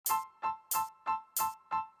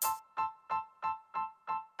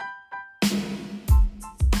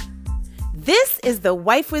This is the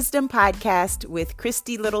Wife Wisdom Podcast with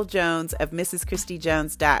Christy Little Jones of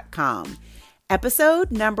MrsChristyJones.com,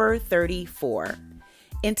 episode number 34.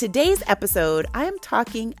 In today's episode, I am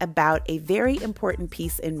talking about a very important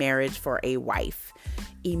piece in marriage for a wife: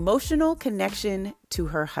 emotional connection to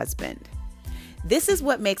her husband. This is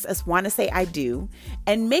what makes us want to say I do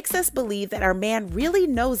and makes us believe that our man really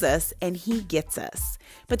knows us and he gets us.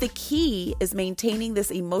 But the key is maintaining this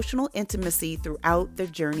emotional intimacy throughout the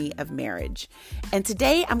journey of marriage. And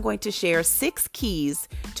today I'm going to share 6 keys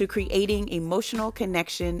to creating emotional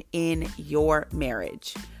connection in your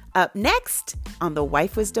marriage. Up next on the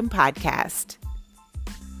Wife Wisdom Podcast.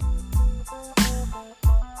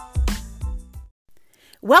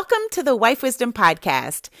 Welcome to the Wife Wisdom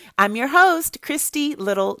Podcast. I'm your host, Christy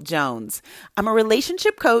Little Jones. I'm a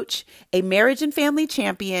relationship coach, a marriage and family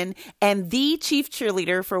champion, and the chief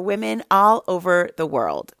cheerleader for women all over the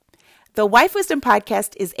world. The Wife Wisdom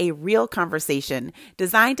Podcast is a real conversation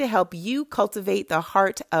designed to help you cultivate the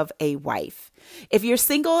heart of a wife. If you're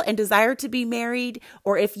single and desire to be married,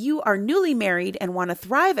 or if you are newly married and want to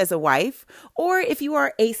thrive as a wife, or if you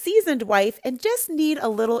are a seasoned wife and just need a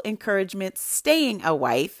little encouragement staying a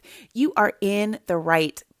wife, you are in the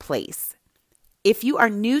right place. If you are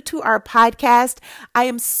new to our podcast, I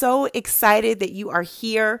am so excited that you are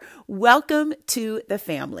here. Welcome to the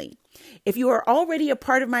family. If you are already a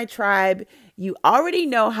part of my tribe, you already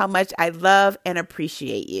know how much I love and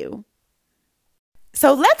appreciate you.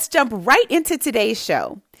 So let's jump right into today's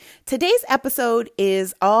show. Today's episode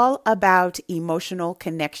is all about emotional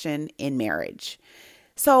connection in marriage.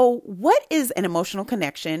 So what is an emotional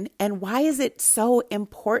connection and why is it so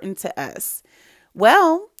important to us?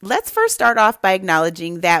 Well, let's first start off by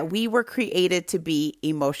acknowledging that we were created to be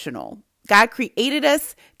emotional. God created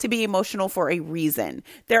us to be emotional for a reason.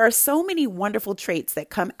 There are so many wonderful traits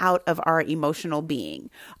that come out of our emotional being.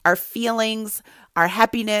 Our feelings, our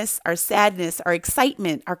happiness, our sadness, our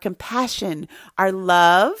excitement, our compassion, our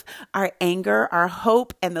love, our anger, our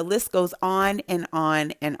hope, and the list goes on and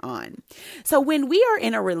on and on. So when we are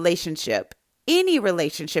in a relationship, any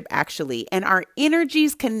relationship actually, and our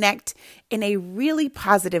energies connect in a really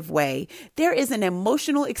positive way, there is an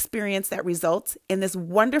emotional experience that results in this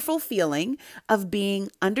wonderful feeling of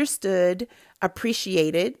being understood,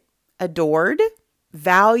 appreciated, adored,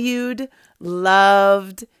 valued,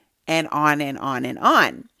 loved, and on and on and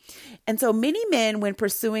on. And so many men, when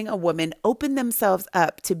pursuing a woman, open themselves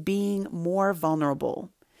up to being more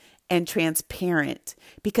vulnerable and transparent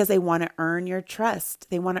because they want to earn your trust.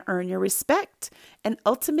 They want to earn your respect and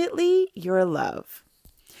ultimately your love.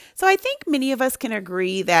 So I think many of us can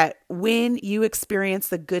agree that when you experience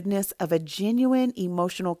the goodness of a genuine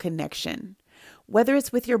emotional connection, whether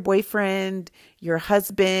it's with your boyfriend, your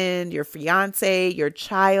husband, your fiance, your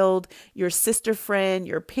child, your sister friend,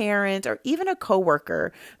 your parent, or even a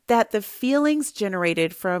coworker, that the feelings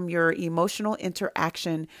generated from your emotional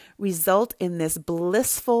interaction result in this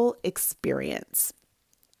blissful experience.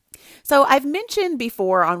 So I've mentioned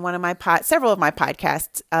before on several of my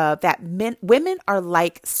podcasts that women are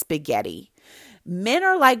like spaghetti. Men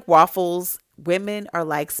are like waffles. Women are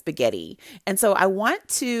like spaghetti. And so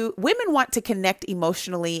women want to connect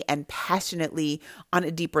emotionally and passionately on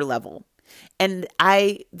a deeper level. And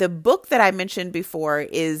the book that I mentioned before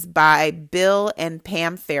is by Bill and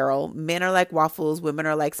Pam Farrell, Men Are Like Waffles, Women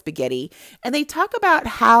Are Like Spaghetti. And they talk about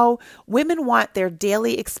how women want their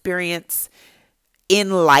daily experience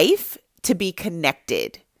in life to be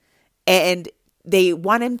connected. And they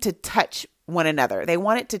want them to touch one another. They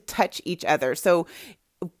want it to touch each other. So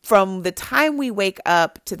from the time we wake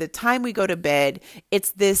up to the time we go to bed,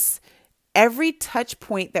 it's this every touch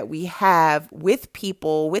point that we have with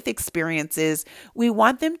people, with experiences, we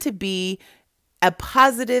want them to be a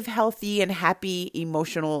positive, healthy, and happy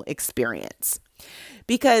emotional experience.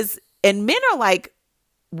 And men are like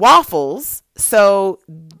waffles, so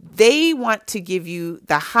they want to give you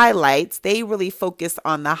the highlights. They really focus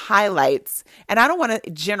on the highlights. And I don't want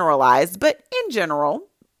to generalize, but in general,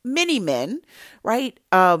 many men, right?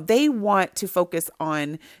 They want to focus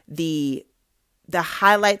on the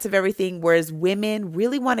highlights of everything, whereas women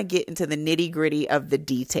really want to get into the nitty gritty of the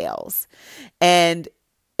details. And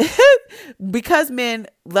because men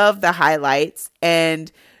love the highlights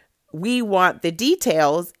and we want the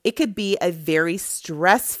details, it could be a very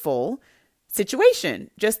stressful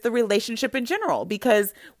situation, just the relationship in general,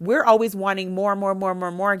 because we're always wanting more,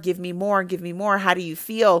 give me more. How do you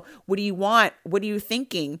feel? What do you want? What are you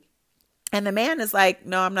thinking? And the man is like,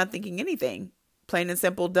 no, I'm not thinking anything. Plain and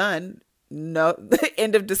simple, done. No,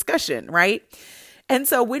 end of discussion, right? And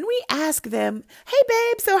so when we ask them, hey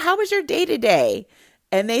babe, so how was your day today?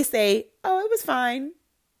 And they say, oh, it was fine.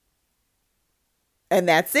 and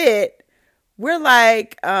that's it, we're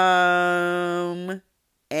like, and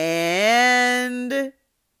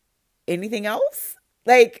anything else?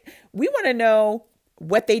 Like, we want to know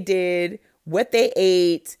what they did, what they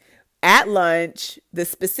ate at lunch, the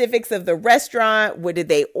specifics of the restaurant. What did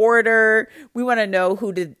they order? We want to know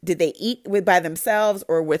who did they eat with by themselves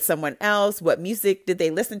or with someone else? What music did they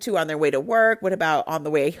listen to on their way to work? What about on the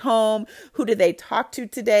way home? Who did they talk to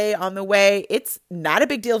today on the way? It's not a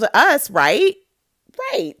big deal to us, right?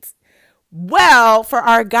 Right. Well, for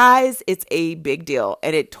our guys, it's a big deal,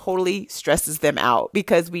 and it totally stresses them out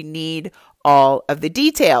because we need all of the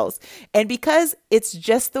details. And because it's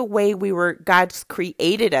just the way God's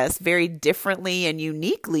created us very differently and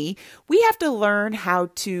uniquely, we have to learn how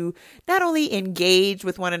to not only engage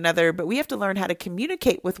with one another, but we have to learn how to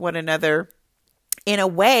communicate with one another in a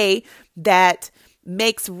way that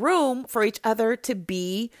makes room for each other to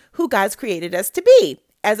be who God's created us to be,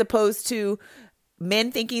 as opposed to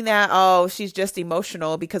men thinking that, oh, she's just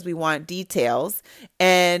emotional because we want details,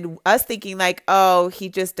 and us thinking like, oh, he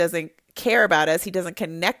just doesn't care about us. He doesn't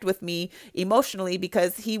connect with me emotionally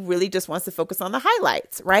because he really just wants to focus on the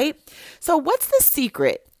highlights, right? So what's the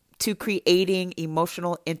secret to creating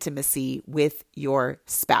emotional intimacy with your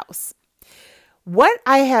spouse? What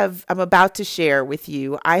I'm about to share with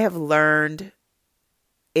you, I have learned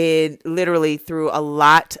literally through a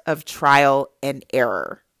lot of trial and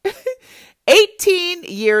error. 18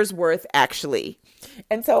 years worth, actually.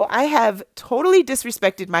 And so I have totally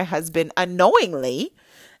disrespected my husband unknowingly.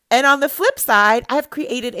 And on the flip side, I've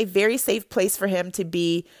created a very safe place for him to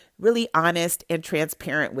be really honest and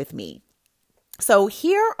transparent with me. So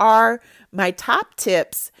here are my top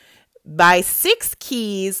tips by 6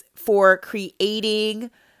 keys for creating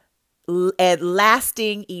a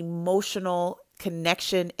lasting emotional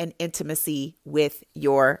connection and intimacy with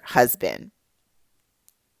your husband.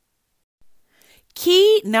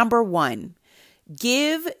 Key number 1,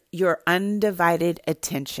 give your undivided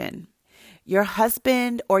attention. Your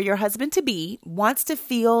husband or your husband-to-be wants to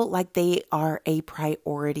feel like they are a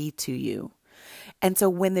priority to you. And so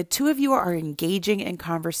when the two of you are engaging in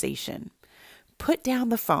conversation, put down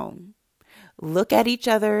the phone, look at each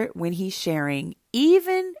other when he's sharing,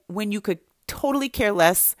 even when you could totally care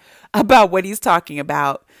less about what he's talking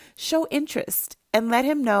about. Show interest and let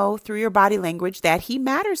him know through your body language that he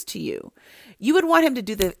matters to you. You would want him to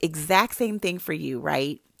do the exact same thing for you,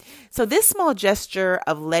 right? So this small gesture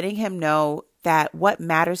of letting him know that what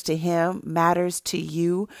matters to him matters to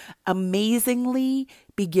you amazingly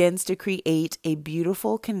begins to create a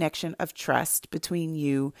beautiful connection of trust between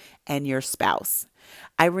you and your spouse.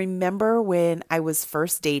 I remember when I was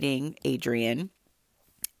first dating Adrian,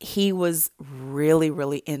 he was really,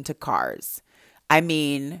 really into cars. I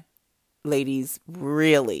mean, ladies,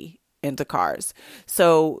 really into cars.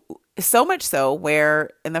 So much so where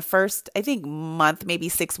in the first, I think, month, maybe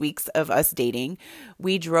 6 weeks of us dating,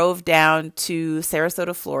 we drove down to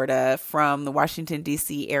Sarasota, Florida from the Washington,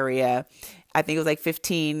 D.C. area. I think it was like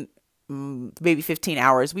 15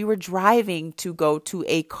 hours. We were driving to go to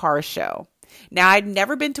a car show. Now, I'd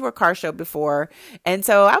never been to a car show before, and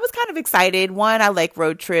so I was kind of excited. 1, I like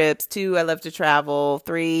road trips. 2, I love to travel.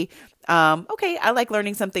 3, okay, I like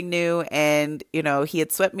learning something new, and, he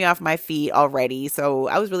had swept me off my feet already, so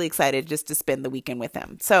I was really excited just to spend the weekend with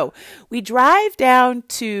him. So we drive down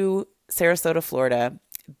to Sarasota, Florida.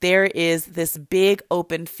 There is this big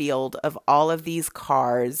open field of all of these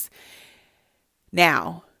cars.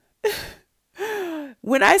 Now,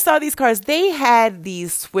 when I saw these cars, they had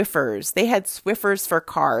these Swiffers. They had Swiffers for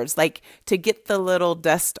cars, like to get the little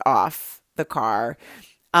dust off the car.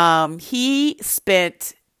 He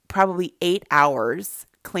spent probably 8 hours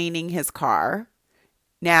cleaning his car.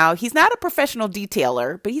 Now, he's not a professional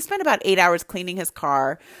detailer, but he spent about 8 hours cleaning his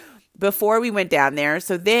car before we went down there.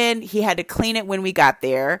 So then he had to clean it when we got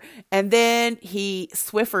there. And then he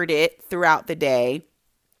Swiffered it throughout the day.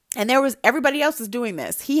 And everybody else was doing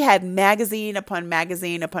this. He had magazine upon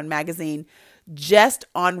magazine upon magazine just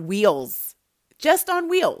on wheels.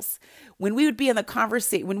 When we would be in the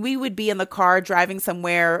car driving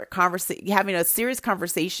somewhere, having a serious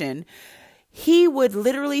conversation, he would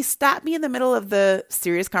literally stop me in the middle of the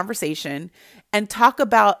serious conversation and talk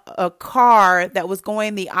about a car that was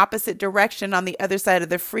going the opposite direction on the other side of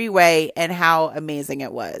the freeway and how amazing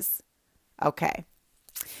it was. Okay.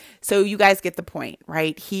 So you guys get the point,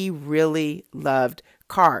 right? He really loved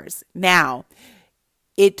cars. Now,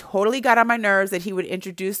 it totally got on my nerves that he would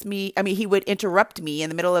he would interrupt me in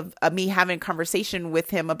the middle of me having a conversation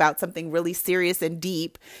with him about something really serious and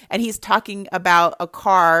deep. And he's talking about a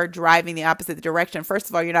car driving the opposite direction. First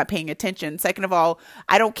of all, you're not paying attention. Second of all,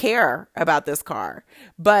 I don't care about this car.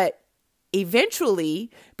 But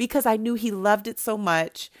eventually, because I knew he loved it so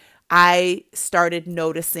much, I started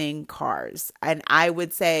noticing cars, and I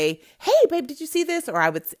would say, "Hey, babe, did you see this?" Or I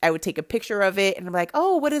would take a picture of it, and I'm like,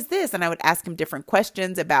 "Oh, what is this?" And I would ask him different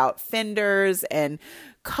questions about fenders and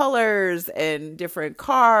colors and different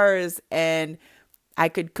cars, and I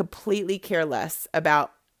could completely care less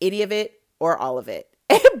about any of it or all of it.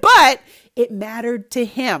 But it mattered to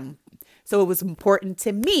him. So it was important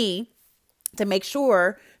to me to make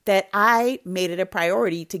sure that I made it a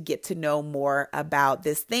priority to get to know more about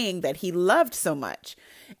this thing that he loved so much.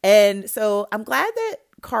 And so I'm glad that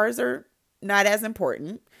cars are not as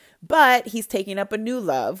important, but he's taking up a new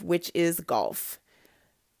love, which is golf.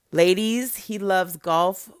 Ladies, he loves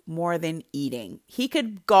golf more than eating. He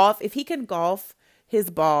could golf. If he can golf his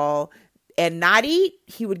ball and not eat,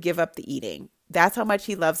 he would give up the eating. That's how much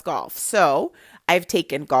he loves golf. So I've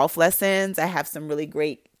taken golf lessons. I have some really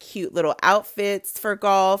great, cute little outfits for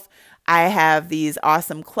golf. I have these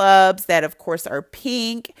awesome clubs that, of course, are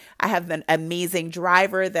pink. I have an amazing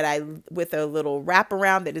driver with a little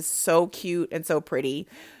wraparound that is so cute and so pretty.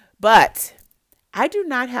 But I do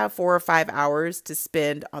not have 4 or 5 hours to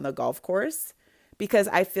spend on the golf course because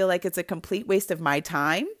I feel like it's a complete waste of my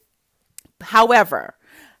time. However,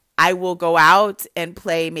 I will go out and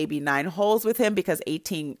play maybe 9 holes with him because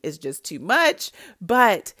 18 is just too much.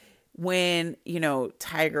 But when,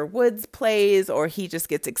 Tiger Woods plays or he just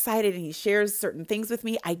gets excited and he shares certain things with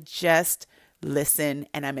me, I just listen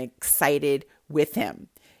and I'm excited with him.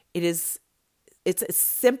 It's a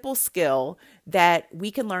simple skill that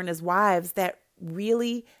we can learn as wives that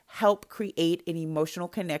really help create an emotional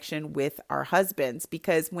connection with our husbands,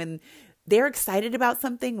 because when they're excited about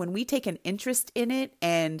something, when we take an interest in it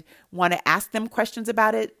and want to ask them questions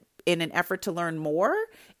about it in an effort to learn more,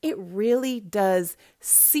 it really does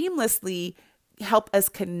seamlessly help us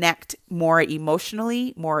connect more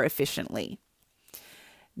emotionally, more efficiently.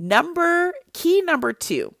 Key number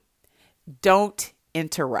 2, don't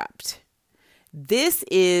interrupt. This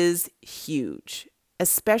is huge,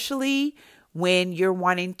 especially when you're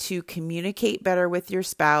wanting to communicate better with your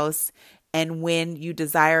spouse and when you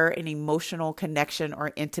desire an emotional connection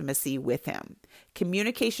or intimacy with him.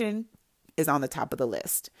 Communication is on the top of the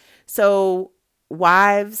list. So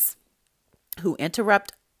wives who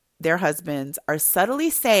interrupt their husbands are subtly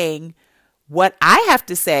saying, what I have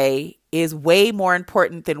to say is way more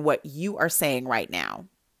important than what you are saying right now.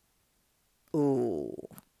 Ooh,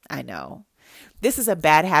 I know. This is a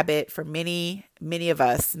bad habit for many of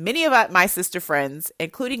us, my sister friends,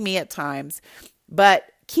 including me at times, but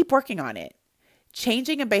keep working on it.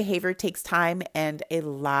 Changing a behavior takes time and a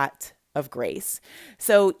lot of grace.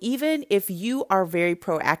 So even if you are very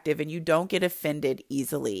proactive and you don't get offended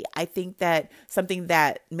easily, I think that something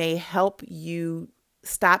that may help you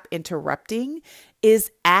stop interrupting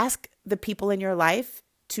is ask the people in your life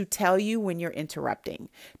to tell you when you're interrupting.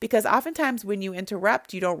 Because oftentimes when you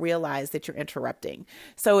interrupt, you don't realize that you're interrupting.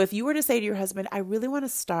 So if you were to say to your husband, I really want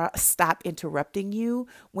to stop interrupting you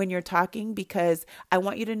when you're talking because I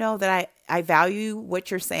want you to know that I value what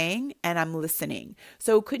you're saying and I'm listening.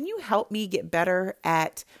 So couldn't you help me get better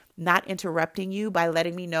at not interrupting you by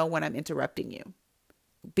letting me know when I'm interrupting you?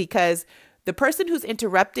 Because the person who's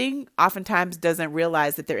interrupting oftentimes doesn't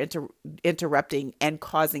realize that they're interrupting and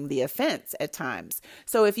causing the offense at times.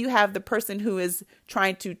 So if you have the person who is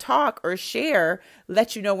trying to talk or share,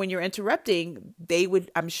 let you know when you're interrupting,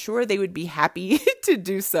 I'm sure they would be happy to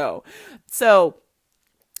do so. So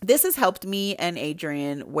this has helped me and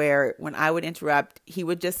Adrian, where when I would interrupt, he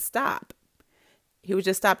would just stop. He would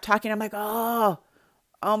just stop talking. I'm like, oh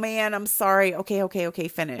man, I'm sorry. Okay,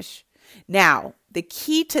 finish. Now, the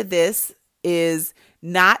key to this is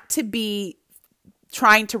not to be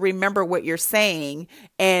trying to remember what you're saying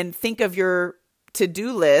and think of your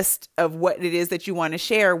to-do list of what it is that you want to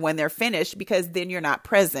share when they're finished, because then you're not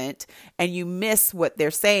present and you miss what they're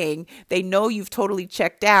saying. They know you've totally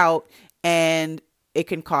checked out, and it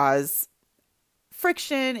can cause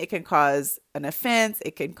friction. It can cause an offense.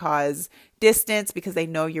 It can cause distance because they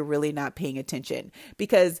know you're really not paying attention,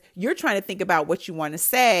 because you're trying to think about what you want to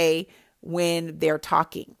say when they're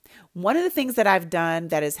talking. One of the things that I've done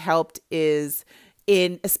that has helped is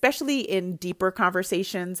especially in deeper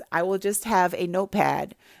conversations, I will just have a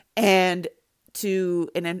notepad and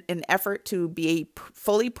in an effort to be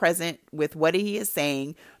fully present with what he is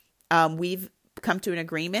saying, we've come to an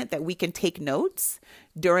agreement that we can take notes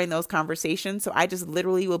during those conversations. So I just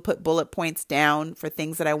literally will put bullet points down for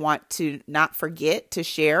things that I want to not forget to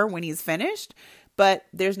share when he's finished. But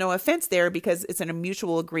there's no offense there because it's a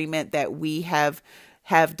mutual agreement that we have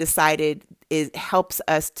have decided it helps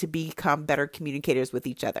us to become better communicators with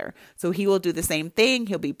each other. So he will do the same thing.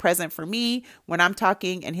 He'll be present for me when I'm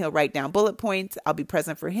talking, and he'll write down bullet points. I'll be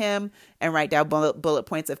present for him and write down bullet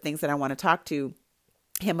points of things that I want to talk to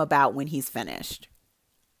him about when he's finished.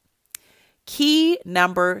 Key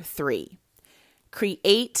number 3,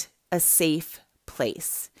 create a safe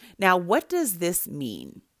place. Now, what does this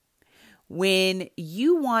mean? When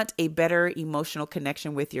you want a better emotional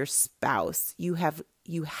connection with your spouse, you have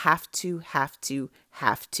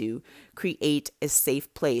to create a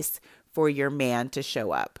safe place for your man to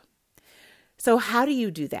show up. So how do you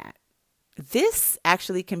do that? This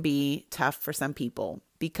actually can be tough for some people,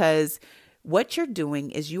 because what you're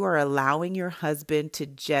doing is you are allowing your husband to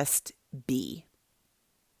just be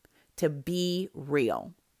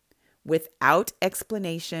real, without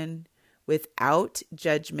explanation, without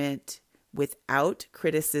judgment, without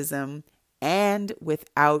criticism, and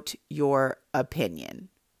without your opinion.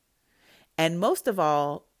 And most of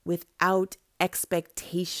all, without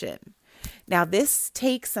expectation. Now, this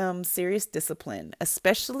takes some serious discipline,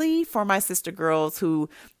 especially for my sister girls who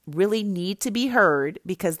really need to be heard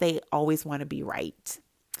because they always want to be right.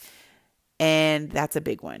 And that's a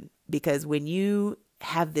big one, because when you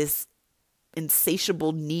have this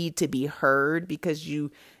insatiable need to be heard because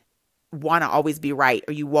you want to always be right,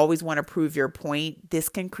 or you always want to prove your point, this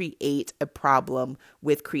can create a problem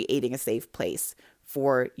with creating a safe place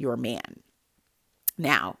for your man.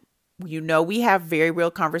 Now, we have very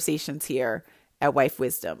real conversations here at Wife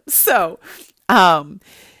Wisdom. So, I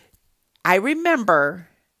remember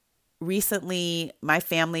recently my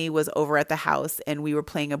family was over at the house and we were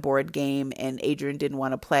playing a board game, and Adrian didn't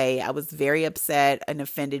want to play. I was very upset and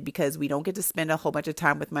offended because we don't get to spend a whole bunch of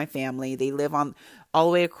time with my family. They live all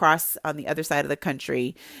the way across on the other side of the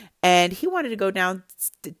country, and he wanted to go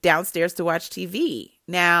downstairs to watch TV.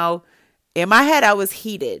 Now, in my head, I was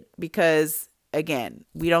heated because, again,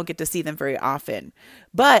 we don't get to see them very often,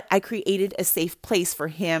 but I created a safe place for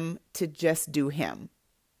him to just do him.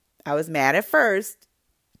 I was mad at first,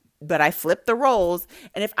 but I flipped the roles.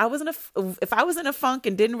 And if I was in a funk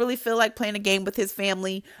and didn't really feel like playing a game with his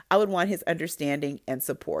family, I would want his understanding and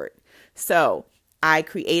support. So I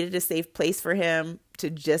created a safe place for him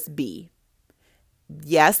to just be.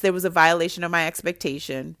 Yes, there was a violation of my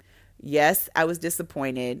expectation. Yes, I was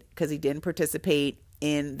disappointed because he didn't participate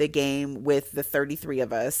in the game with the 33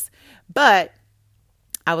 of us. But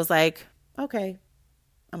I was like, okay,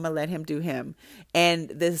 I'm going to let him do him. And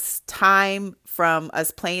this time from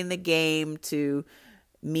us playing the game to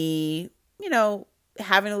me,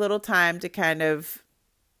 having a little time to kind of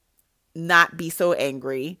not be so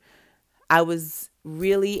angry, I was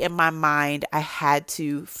really, in my mind, I had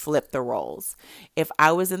to flip the roles. If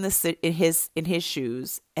I was in his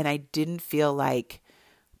shoes and I didn't feel like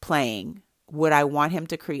playing, would I want him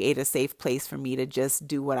to create a safe place for me to just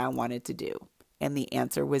do what I wanted to do? And the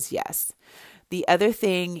answer was yes. The other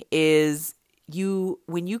thing is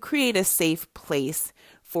when you create a safe place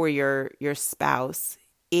for your spouse,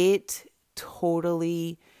 it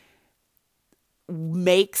totally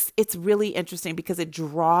it's really interesting because it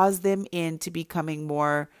draws them into becoming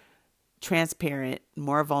more transparent,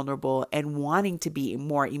 more vulnerable, and wanting to be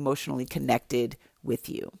more emotionally connected with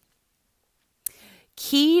you.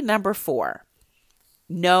 Key number 4,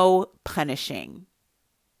 no punishing.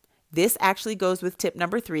 This actually goes with tip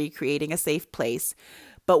number 3, creating a safe place.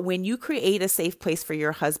 But when you create a safe place for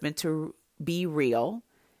your husband to be real,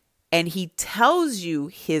 and he tells you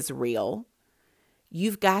his real,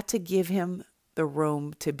 you've got to give him the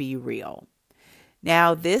room to be real.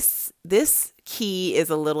 Now, this key is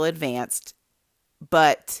a little advanced,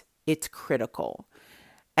 but it's critical.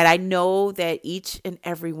 And I know that each and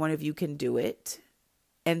every one of you can do it.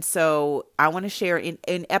 And so I want to share in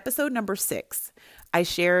episode number 6, I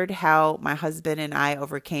shared how my husband and I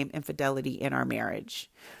overcame infidelity in our marriage.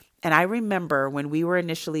 And I remember when we were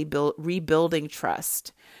initially rebuilding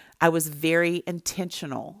trust, I was very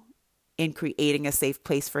intentional in creating a safe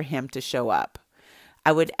place for him to show up.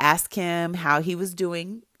 I would ask him how he was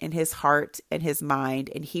doing in his heart and his mind,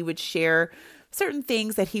 and he would share certain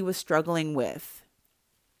things that he was struggling with.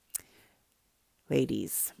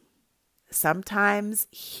 Ladies, sometimes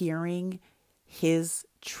hearing his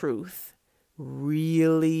truth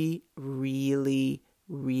really, really,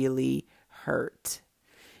 really hurt.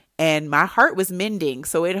 And my heart was mending,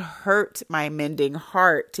 so it hurt my mending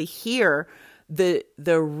heart to hear the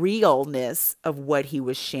realness of what he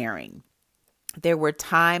was sharing. There were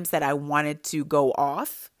times that I wanted to go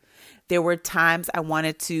off. There were times I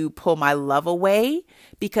wanted to pull my love away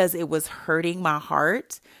because it was hurting my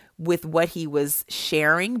heart with what he was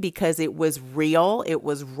sharing because it was real, it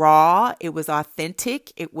was raw, it was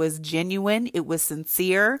authentic, it was genuine, it was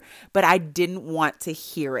sincere, but I didn't want to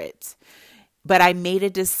hear it. But I made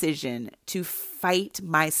a decision to fight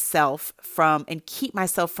myself from and keep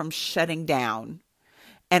myself from shutting down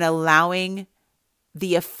and allowing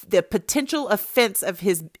the potential offense of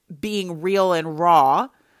his being real and raw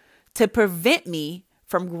to prevent me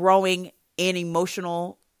from growing in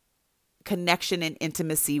emotional connection and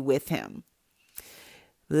intimacy with him.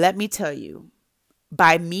 Let me tell you,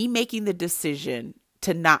 by me making the decision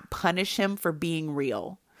to not punish him for being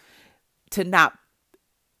real, to not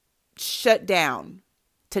shut down,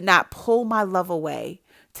 to not pull my love away,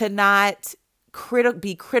 to not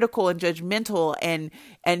be critical and judgmental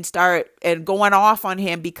and start and going off on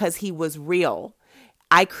him because he was real,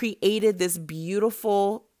 I created this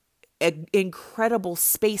beautiful, incredible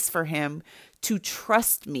space for him to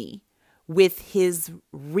trust me with his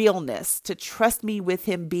realness, to trust me with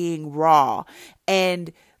him being raw.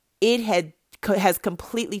 And it has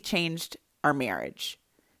completely changed our marriage.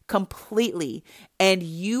 Completely. And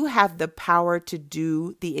you have the power to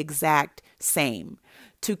do the exact same,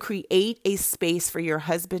 to create a space for your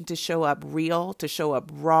husband to show up real, to show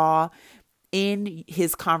up raw in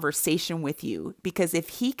his conversation with you. Because if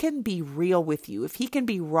he can be real with you, if he can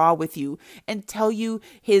be raw with you and tell you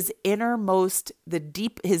his innermost,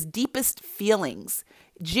 his deepest feelings,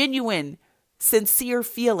 genuine, sincere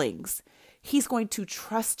feelings, he's going to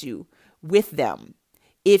trust you with them.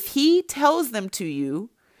 If he tells them to you,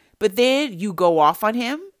 but then you go off on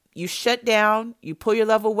him, you shut down, you pull your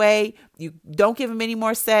love away, you don't give him any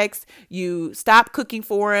more sex, you stop cooking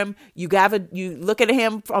for him, you look at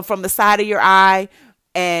him from the side of your eye,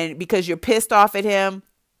 and because you're pissed off at him,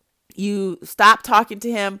 you stop talking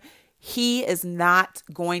to him, he is not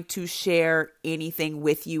going to share anything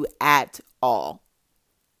with you at all.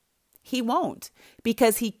 He won't,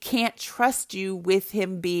 because he can't trust you with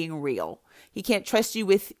him being real. He can't trust you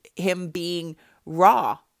with him being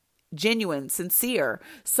raw, genuine, sincere.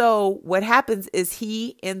 So what happens is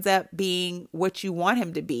he ends up being what you want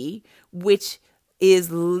him to be, which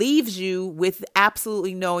leaves you with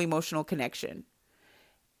absolutely no emotional connection.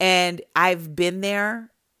 And I've been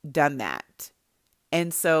there, done that.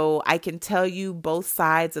 And so I can tell you both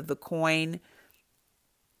sides of the coin.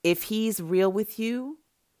 If he's real with you,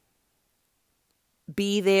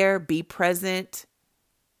 be there, be present,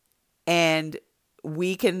 and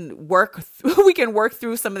we can work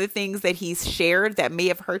through some of the things that he's shared that may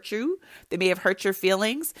have hurt you, that may have hurt your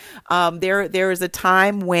feelings. There was a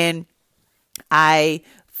time when I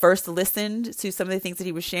first listened to some of the things that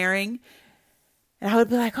he was sharing, and I would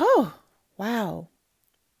be like, oh, wow.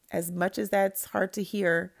 As much as that's hard to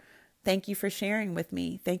hear, thank you for sharing with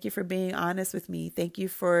me. Thank you for being honest with me. Thank you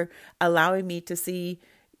for allowing me to see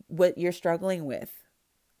what you're struggling with.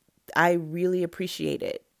 I really appreciate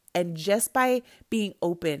it. And just by being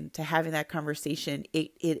open to having that conversation,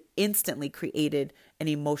 it instantly created an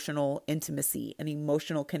emotional intimacy, an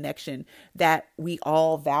emotional connection that we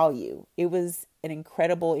all value. It was an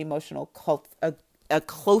incredible emotional a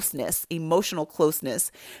closeness, emotional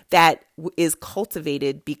closeness that is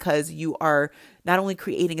cultivated because you are not only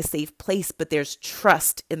creating a safe place, but there's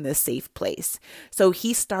trust in this safe place. So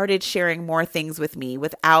he started sharing more things with me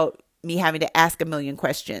without me having to ask a million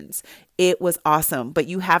questions. It was awesome, but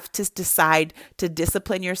you have to decide to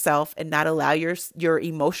discipline yourself and not allow your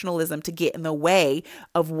emotionalism to get in the way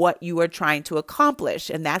of what you are trying to accomplish.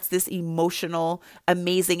 And that's this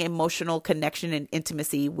amazing emotional connection and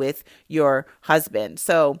intimacy with your husband.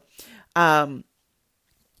 So, I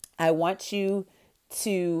want you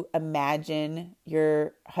to imagine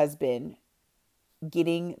your husband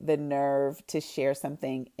getting the nerve to share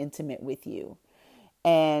something intimate with you,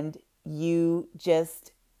 and you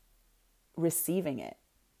just receiving it.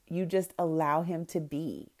 You just allow him to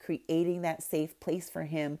be, creating that safe place for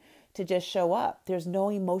him to just show up. There's no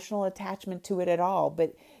emotional attachment to it at all,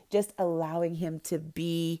 but just allowing him to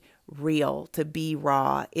be real, to be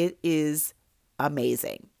raw. It is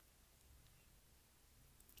amazing.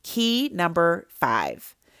 Key number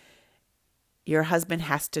 5, your husband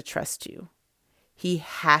has to trust you. He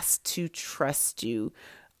has to trust you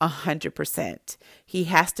 100%. He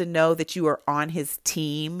has to know that you are on his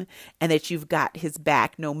team and that you've got his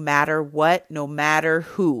back no matter what, no matter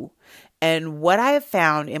who. And what I have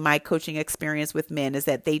found in my coaching experience with men is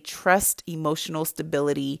that they trust emotional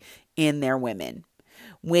stability in their women.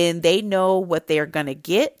 When they know what they're going to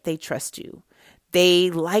get, they trust you. They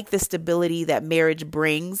like the stability that marriage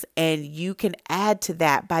brings, and you can add to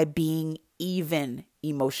that by being even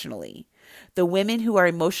emotionally. The women who are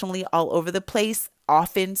emotionally all over the place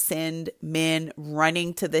often send men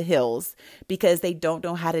running to the hills because they don't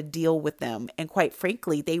know how to deal with them. And quite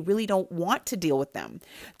frankly, they really don't want to deal with them.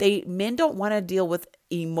 Men don't want to deal with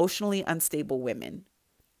emotionally unstable women.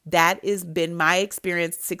 That has been my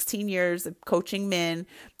experience, 16 years of coaching men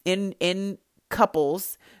in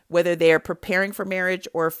couples, whether they're preparing for marriage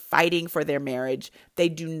or fighting for their marriage. They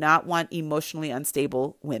do not want emotionally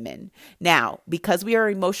unstable women. Now, because we are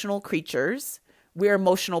emotional creatures, we're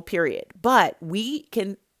emotional, period. But we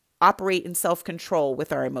can operate in self-control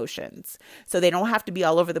with our emotions. So they don't have to be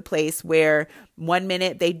all over the place where 1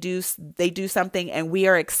 minute they do something and we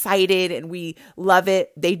are excited and we love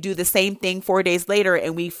it. They do the same thing 4 days later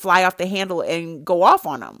and we fly off the handle and go off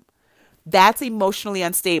on them. That's emotionally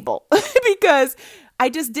unstable because I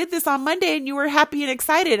just did this on Monday and you were happy and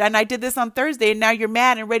excited. And I did this on Thursday and now you're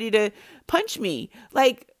mad and ready to punch me.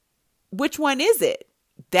 Like, which one is it?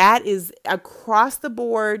 That is across the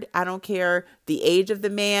board. I don't care the age of the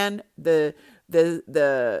man, the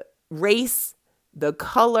race, the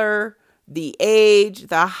color, the age,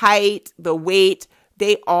 the height, the weight.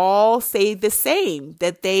 They all say the same,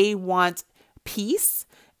 that they want peace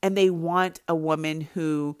and they want a woman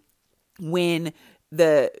who, when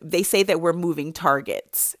they say that we're moving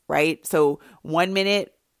targets, right? So 1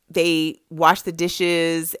 minute they wash the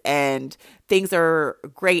dishes and things are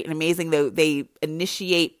great and amazing. They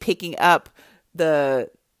initiate picking up the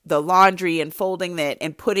laundry and folding it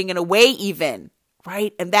and putting it away even,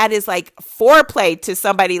 right? And that is like foreplay to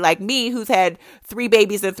somebody like me who's had 3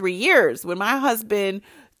 babies in 3 years. When my husband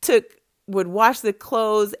would wash the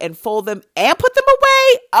clothes and fold them and put them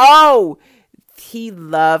away, oh, he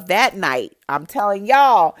loved that night. I'm telling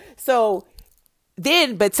y'all. So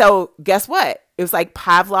guess what? It was like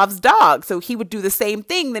Pavlov's dog. So he would do the same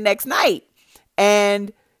thing the next night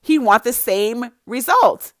and he'd want the same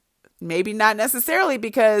result. Maybe not necessarily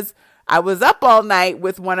because I was up all night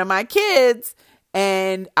with one of my kids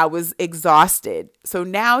and I was exhausted. So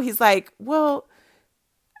now he's like, well,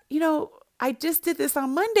 I just did this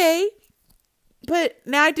on Monday, but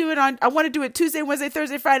now I want to do it Tuesday, Wednesday,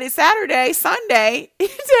 Thursday, Friday, Saturday, Sunday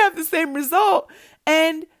to have the same result.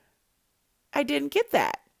 And I didn't get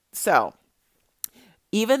that. So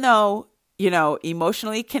even though,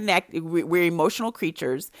 emotionally we're emotional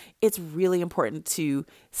creatures, it's really important to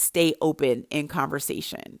stay open in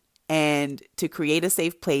conversation and to create a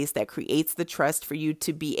safe place that creates the trust for you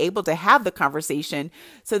to be able to have the conversation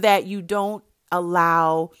so that you don't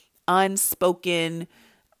allow unspoken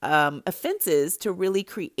offenses to really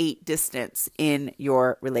create distance in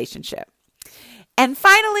your relationship. And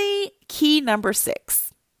finally, key number 6.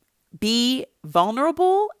 Be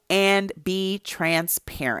vulnerable and be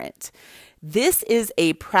transparent. This is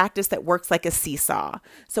a practice that works like a seesaw.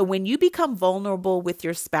 So when you become vulnerable with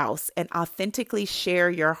your spouse and authentically share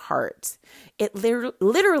your heart, it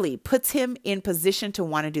literally puts him in position to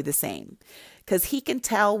want to do the same because he can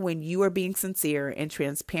tell when you are being sincere and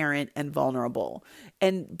transparent and vulnerable.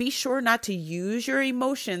 And be sure not to use your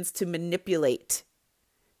emotions to manipulate.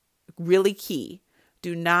 Really key.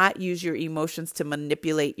 Do not use your emotions to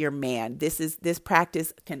manipulate your man. This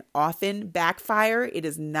practice can often backfire. It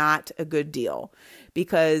is not a good deal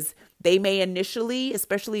because they may initially,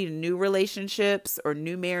 especially in new relationships or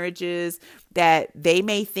new marriages, that they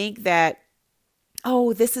may think that,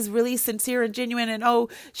 oh, this is really sincere and genuine and oh,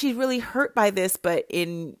 she's really hurt by this. But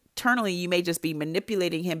internally, you may just be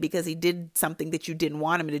manipulating him because he did something that you didn't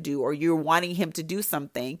want him to do or you're wanting him to do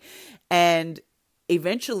something. And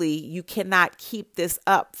eventually you cannot keep this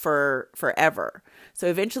up forever. So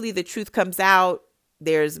eventually the truth comes out.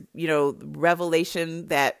 There's, revelation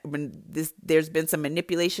that there's been some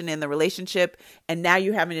manipulation in the relationship and now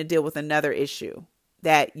you're having to deal with another issue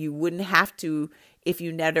that you wouldn't have to if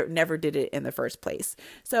you never did it in the first place.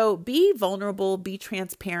 So be vulnerable, be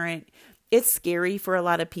transparent. It's scary for a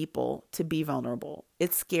lot of people to be vulnerable.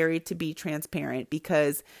 It's scary to be transparent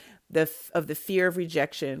because of the fear of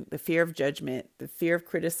rejection, the fear of judgment, the fear of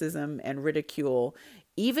criticism and ridicule,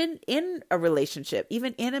 even in a relationship,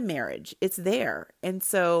 even in a marriage, it's there. And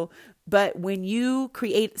so, but when you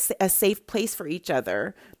create a safe place for each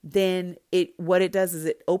other, then what it does is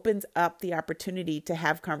it opens up the opportunity to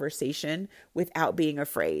have conversation without being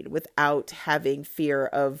afraid, without having fear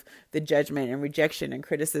of the judgment and rejection and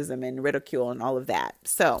criticism and ridicule and all of that.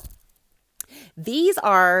 So these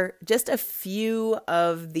are just a few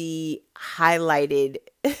of the highlighted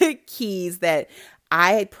keys that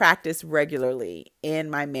I practice regularly in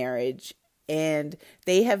my marriage And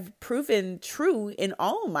they have proven true in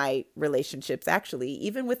all my relationships, actually,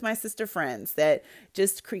 even with my sister friends, that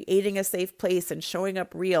just creating a safe place and showing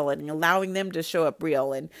up real and allowing them to show up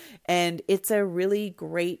real. And it's a really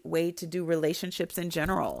great way to do relationships in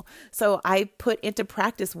general. So I put into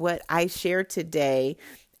practice what I shared today,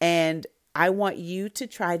 and I want you to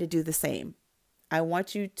try to do the same. I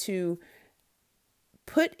want you to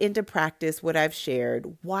put into practice what I've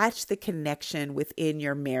shared. Watch the connection within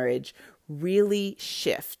your marriage really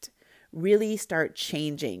shift, really start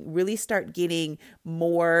changing, really start getting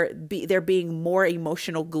there being more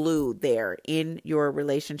emotional glue there in your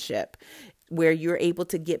relationship, where you're able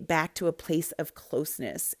to get back to a place of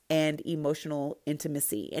closeness and emotional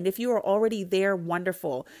intimacy. And if you are already there,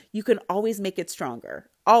 wonderful. You can always make it stronger.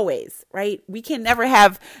 Always, right? We can never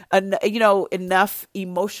have enough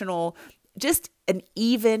emotional, just an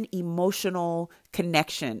even emotional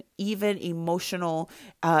connection, even emotional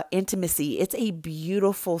intimacy. It's a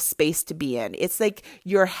beautiful space to be in. It's like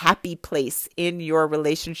your happy place in your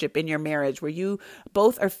relationship, in your marriage, where you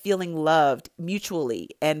both are feeling loved mutually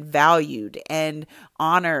and valued and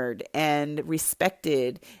honored and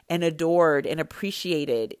respected and adored and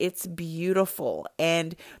appreciated. It's beautiful.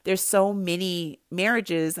 And there's so many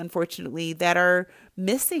marriages, unfortunately, that are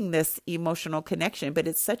missing this emotional connection, but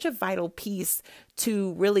it's such a vital piece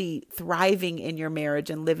to really thriving in your marriage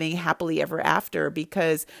and living happily ever after,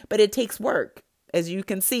 but it takes work. As you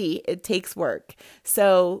can see, it takes work.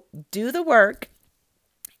 So do the work,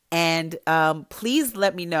 and please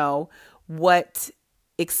let me know what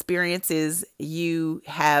experiences you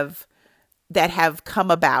have that have come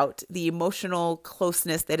about, the emotional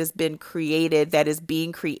closeness that has been created, that is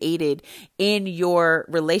being created in your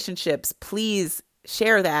relationships. Please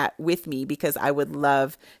share that with me, because I would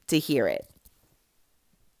love to hear it.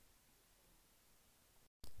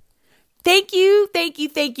 Thank you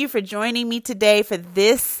for joining me today for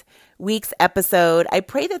this week's episode. I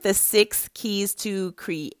pray that the 6 keys to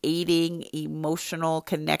creating emotional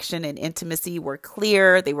connection and intimacy were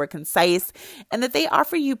clear, they were concise, and that they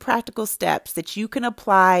offer you practical steps that you can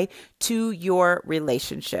apply to your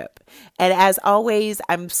relationship. And as always,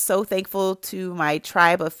 I'm so thankful to my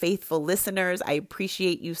tribe of faithful listeners. I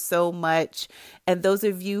appreciate you so much. And those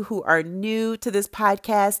of you who are new to this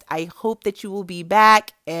podcast, I hope that you will be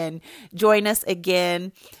back and join us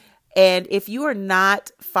again. And if you are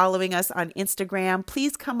not following us on Instagram,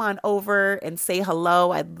 please come on over and say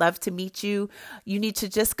hello. I'd love to meet you. You need to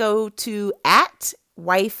just go to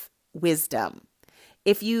 @WifeWisdom.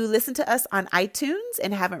 If you listen to us on iTunes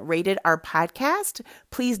and haven't rated our podcast,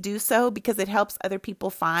 please do so, because it helps other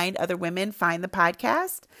women find the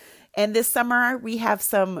podcast. And this summer, we have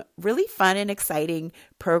some really fun and exciting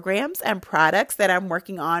programs and products that I'm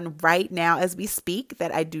working on right now as we speak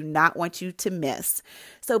that I do not want you to miss.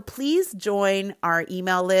 So please join our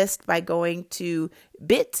email list by going to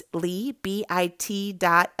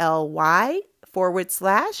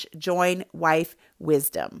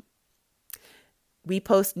bit.ly/join-wife-wisdom. We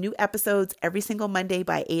post new episodes every single Monday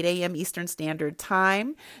by 8 a.m. Eastern Standard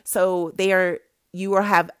Time. So you will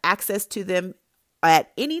have access to them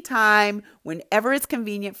at any time, whenever it's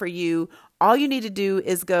convenient for you. All you need to do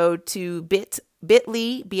is go to bit.ly/the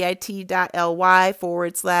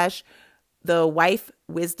Wife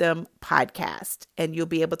Wisdom Podcast, and you'll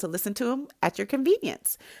be able to listen to them at your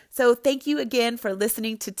convenience. So thank you again for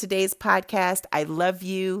listening to today's podcast. I love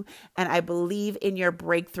you, and I believe in your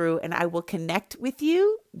breakthrough, and I will connect with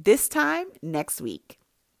you this time next week.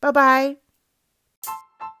 Bye-bye.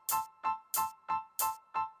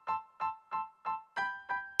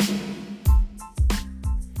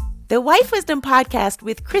 The Wife Wisdom Podcast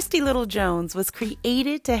with Christy Little Jones was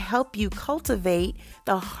created to help you cultivate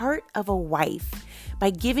the heart of a wife by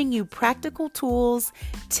giving you practical tools,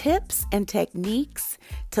 tips, and techniques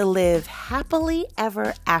to live happily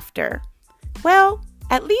ever after. Well,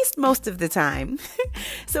 at least most of the time.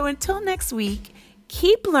 So until next week,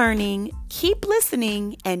 keep learning, keep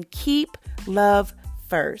listening, and keep love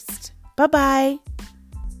first. Bye-bye.